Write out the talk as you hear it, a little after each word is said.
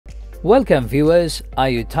Welcome viewers, are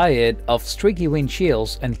you tired of streaky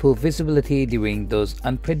windshields and poor visibility during those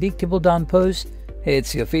unpredictable downpours?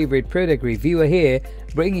 It's your favorite product reviewer here,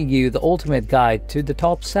 bringing you the ultimate guide to the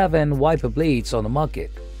top 7 wiper blades on the market.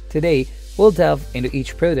 Today, we'll delve into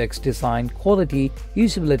each product's design, quality,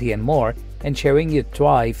 usability and more, ensuring your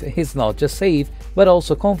drive is not just safe but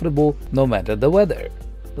also comfortable no matter the weather.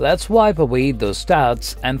 Let's wipe away those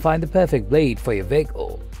doubts and find the perfect blade for your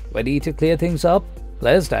vehicle. Ready to clear things up?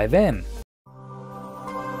 Let's dive in.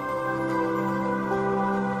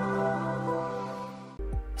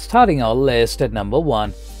 Starting our list at number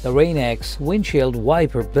 1, the Rain-X Windshield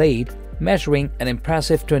Wiper Blade, measuring an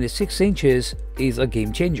impressive 26 inches, is a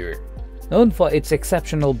game changer. Known for its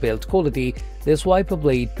exceptional build quality, this wiper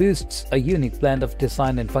blade boasts a unique blend of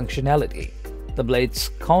design and functionality. The blade's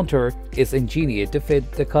contour is engineered to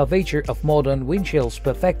fit the curvature of modern windshields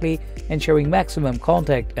perfectly, ensuring maximum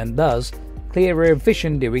contact and thus clearer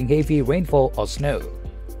vision during heavy rainfall or snow.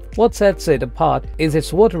 What sets it apart is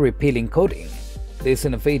its water-repelling coating. This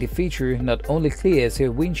innovative feature not only clears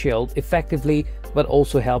your windshield effectively but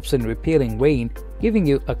also helps in repelling rain, giving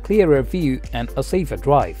you a clearer view and a safer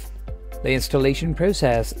drive. The installation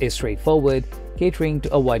process is straightforward, catering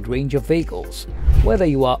to a wide range of vehicles. Whether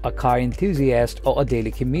you are a car enthusiast or a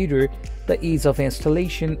daily commuter, the ease of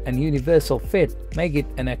installation and universal fit make it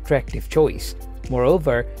an attractive choice.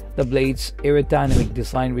 Moreover, the blade's aerodynamic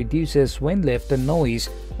design reduces wind lift and noise,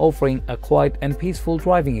 offering a quiet and peaceful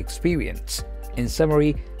driving experience. In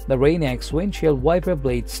summary, the Rain-X Windshield Wiper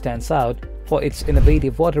Blade stands out for its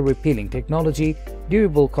innovative water-repelling technology,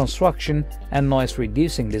 durable construction, and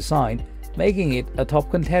noise-reducing design, making it a top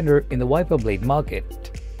contender in the wiper blade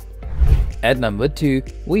market. At number 2,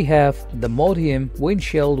 we have the MOTIUM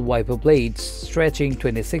Windshield Wiper Blades, stretching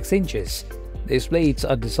 26 inches. These blades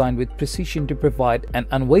are designed with precision to provide an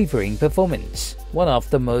unwavering performance. One of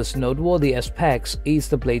the most noteworthy aspects is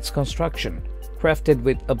the blade's construction. Crafted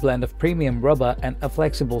with a blend of premium rubber and a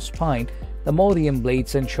flexible spine, the MOTIUM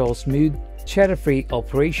blades ensure smooth, shatter-free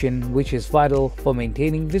operation, which is vital for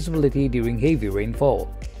maintaining visibility during heavy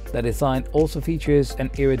rainfall. The design also features an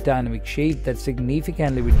aerodynamic shape that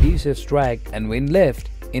significantly reduces drag and wind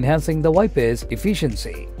lift, enhancing the wiper's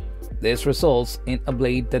efficiency. This results in a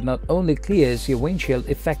blade that not only clears your windshield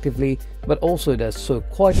effectively but also does so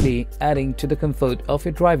quietly, adding to the comfort of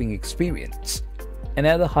your driving experience.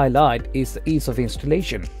 Another highlight is the ease of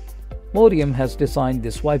installation. MOTIUM has designed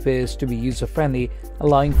these wipers to be user-friendly,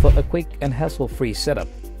 allowing for a quick and hassle-free setup.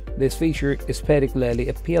 This feature is particularly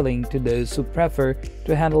appealing to those who prefer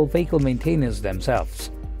to handle vehicle maintenance themselves.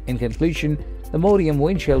 In conclusion, the MOTIUM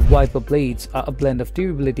windshield wiper blades are a blend of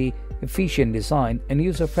durability, efficient design, and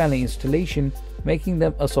user-friendly installation, making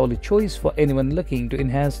them a solid choice for anyone looking to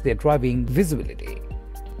enhance their driving visibility.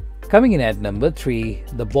 Coming in at number 3,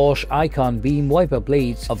 the BOSCH Icon Beam Wiper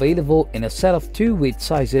Blades, available in a set of 2 width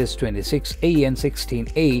sizes 26A and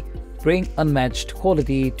 16A, bring unmatched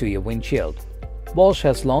quality to your windshield. BOSCH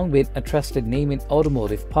has long been a trusted name in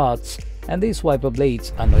automotive parts, and these wiper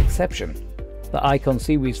blades are no exception. The Icon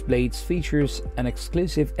series blades features an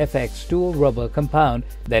exclusive FX dual rubber compound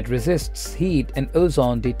that resists heat and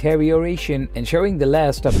ozone deterioration, ensuring they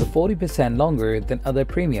last up to 40% longer than other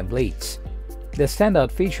premium blades. The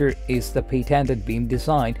standout feature is the patented beam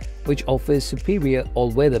design, which offers superior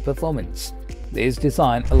all-weather performance. This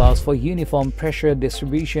design allows for uniform pressure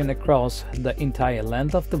distribution across the entire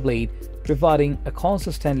length of the blade, providing a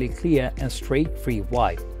consistently clear and streak-free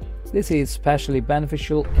wipe. This is especially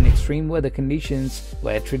beneficial in extreme weather conditions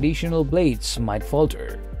where traditional blades might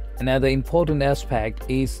falter. Another important aspect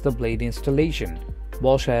is the blade installation.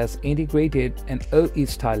 BOSCH has integrated an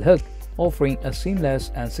OE-style hook, offering a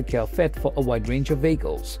seamless and secure fit for a wide range of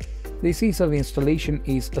vehicles. This ease of installation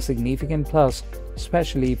is a significant plus,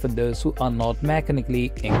 especially for those who are not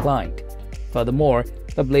mechanically inclined. Furthermore,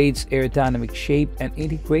 the blade's aerodynamic shape and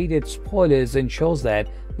integrated spoilers ensures that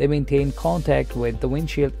they maintain contact with the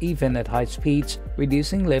windshield even at high speeds,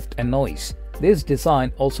 reducing lift and noise. This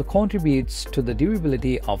design also contributes to the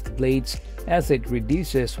durability of the blades as it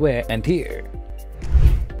reduces wear and tear.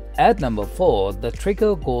 At number 4, the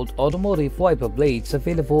TRICO Gold Automotive Wiper Blades,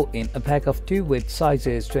 available in a pack of 2 width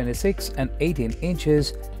sizes 26 and 18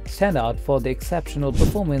 inches, stand out for the exceptional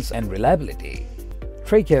performance and reliability.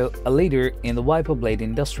 TRICO, a leader in the wiper blade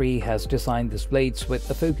industry, has designed these blades with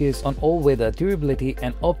a focus on all-weather durability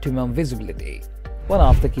and optimum visibility. One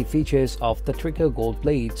of the key features of the TRICO Gold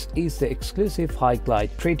blades is the exclusive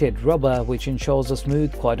high-glide treated rubber, which ensures a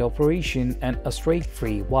smooth, quiet operation and a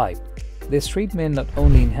streak-free wipe. This treatment not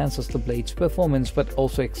only enhances the blade's performance but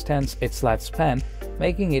also extends its lifespan,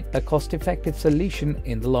 making it a cost-effective solution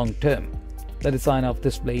in the long term. The design of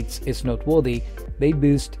these blades is noteworthy. They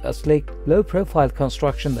boast a sleek, low-profile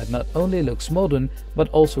construction that not only looks modern but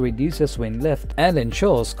also reduces wind lift and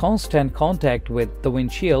ensures constant contact with the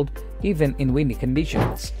windshield even in windy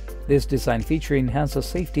conditions. This design feature enhances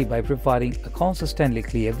safety by providing a consistently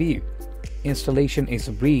clear view. Installation is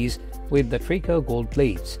a breeze with the TRICO Gold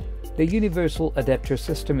blades. The universal adapter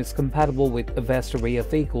system is compatible with a vast array of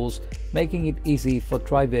vehicles, making it easy for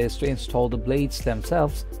drivers to install the blades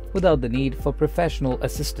themselves without the need for professional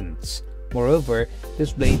assistance. Moreover,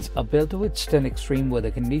 these blades are built to withstand extreme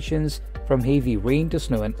weather conditions, from heavy rain to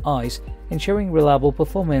snow and ice, ensuring reliable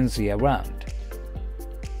performance year-round.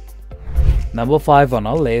 Number 5 on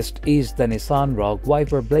our list is the Nissan Rogue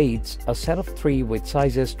Wiper blades, a set of 3 with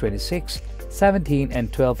sizes 26, 17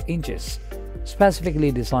 and 12 inches.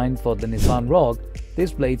 Specifically designed for the Nissan Rogue,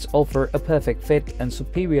 these blades offer a perfect fit and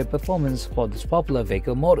superior performance for this popular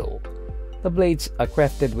vehicle model. The blades are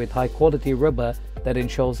crafted with high-quality rubber that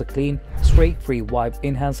ensures a clean, streak-free wipe,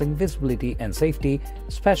 enhancing visibility and safety,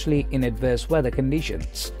 especially in adverse weather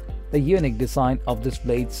conditions. The unique design of these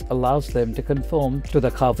blades allows them to conform to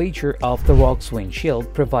the curvature of the Rogue's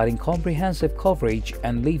windshield, providing comprehensive coverage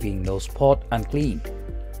and leaving no spot uncleaned.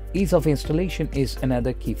 Ease of installation is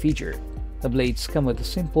another key feature. The blades come with a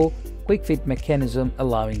simple, quick-fit mechanism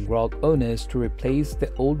allowing Rogue owners to replace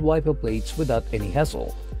the old wiper blades without any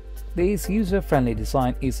hassle. This user-friendly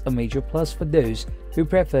design is a major plus for those who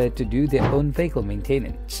prefer to do their own vehicle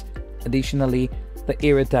maintenance. Additionally, the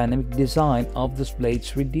aerodynamic design of these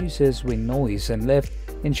blades reduces wind noise and lift,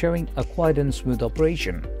 ensuring a quiet and smooth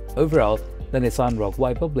operation. Overall, the Nissan Rogue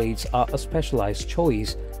Wiper blades are a specialized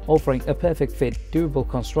choice, offering a perfect fit, durable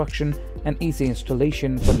construction, and easy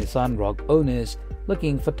installation for Nissan Rogue owners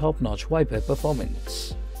looking for top-notch wiper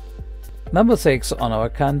performance. Number 6 on our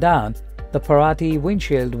countdown, the PARRATI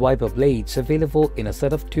windshield wiper blades, available in a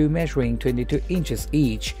set of 2 measuring 22 inches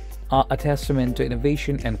each, are a testament to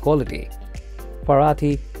innovation and quality.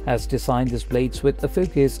 PARRATI has designed these blades with a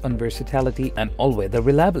focus on versatility and all-weather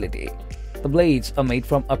reliability. The blades are made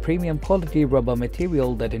from a premium quality rubber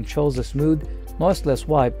material that ensures a smooth, noiseless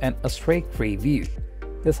wipe and a streak-free view.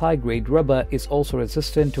 This high-grade rubber is also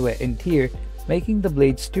resistant to wear and tear, making the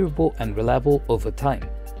blades durable and reliable over time.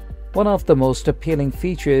 One of the most appealing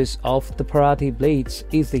features of the PARRATI blades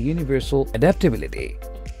is the universal adaptability.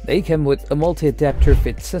 They come with a multi-adapter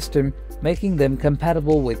fit system, making them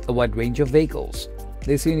compatible with a wide range of vehicles.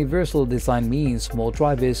 This universal design means more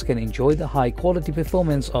drivers can enjoy the high-quality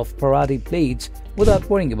performance of PARRATI blades without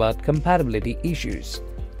worrying about compatibility issues.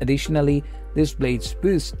 Additionally, this blades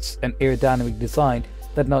boasts an aerodynamic design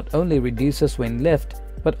that not only reduces wind lift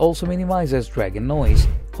but also minimizes drag and noise,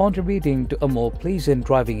 contributing to a more pleasant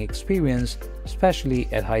driving experience, especially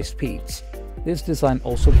at high speeds. This design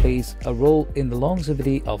also plays a role in the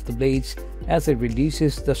longevity of the blades as it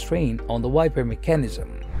reduces the strain on the wiper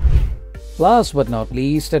mechanism. Last but not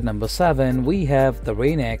least, at number 7, we have the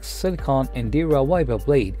Rain-X Silicone Endura wiper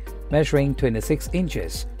blade, measuring 26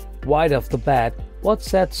 inches. Right off the bat, what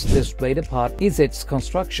sets this blade apart is its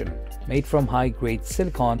construction. Made from high-grade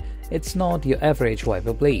silicone, it's not your average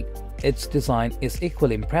wiper blade. Its design is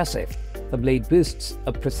equally impressive. The blade boasts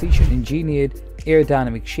a precision-engineered,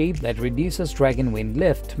 aerodynamic shape that reduces drag and wind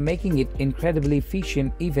lift, making it incredibly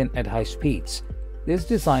efficient even at high speeds. This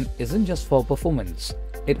design isn't just for performance.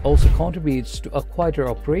 It also contributes to a quieter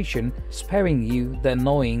operation, sparing you the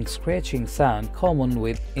annoying scratching sound common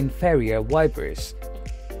with inferior wipers.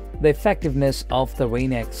 The effectiveness of the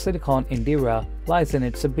Rain-X Silicone Endura lies in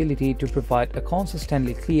its ability to provide a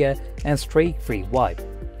consistently clear and streak-free wipe.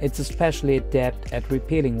 It's especially adept at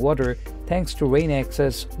repelling water thanks to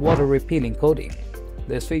Rain-X's water-repelling coating.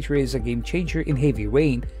 This feature is a game-changer in heavy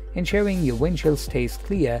rain, ensuring your windshield stays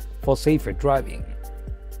clear for safer driving.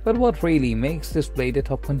 But what really makes this blade a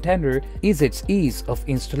top contender is its ease of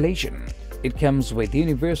installation. It comes with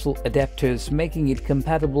universal adapters, making it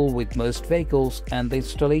compatible with most vehicles, and the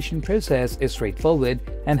installation process is straightforward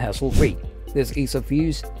and hassle-free. This ease of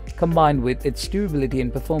use, combined with its durability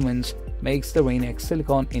and performance, makes the Rain-X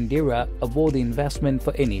Silicone Endura a worthy investment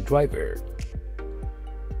for any driver.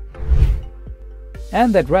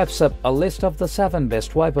 And that wraps up a list of the 7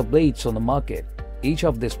 best wiper blades on the market. Each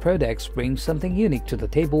of these products brings something unique to the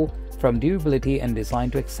table, from durability and design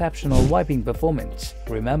to exceptional wiping performance.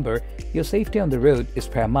 Remember, your safety on the road is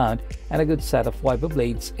paramount, and a good set of wiper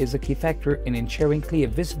blades is a key factor in ensuring clear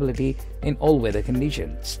visibility in all weather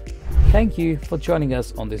conditions. Thank you for joining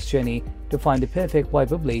us on this journey to find the perfect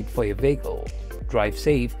wiper blade for your vehicle. Drive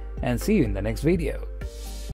safe and see you in the next video.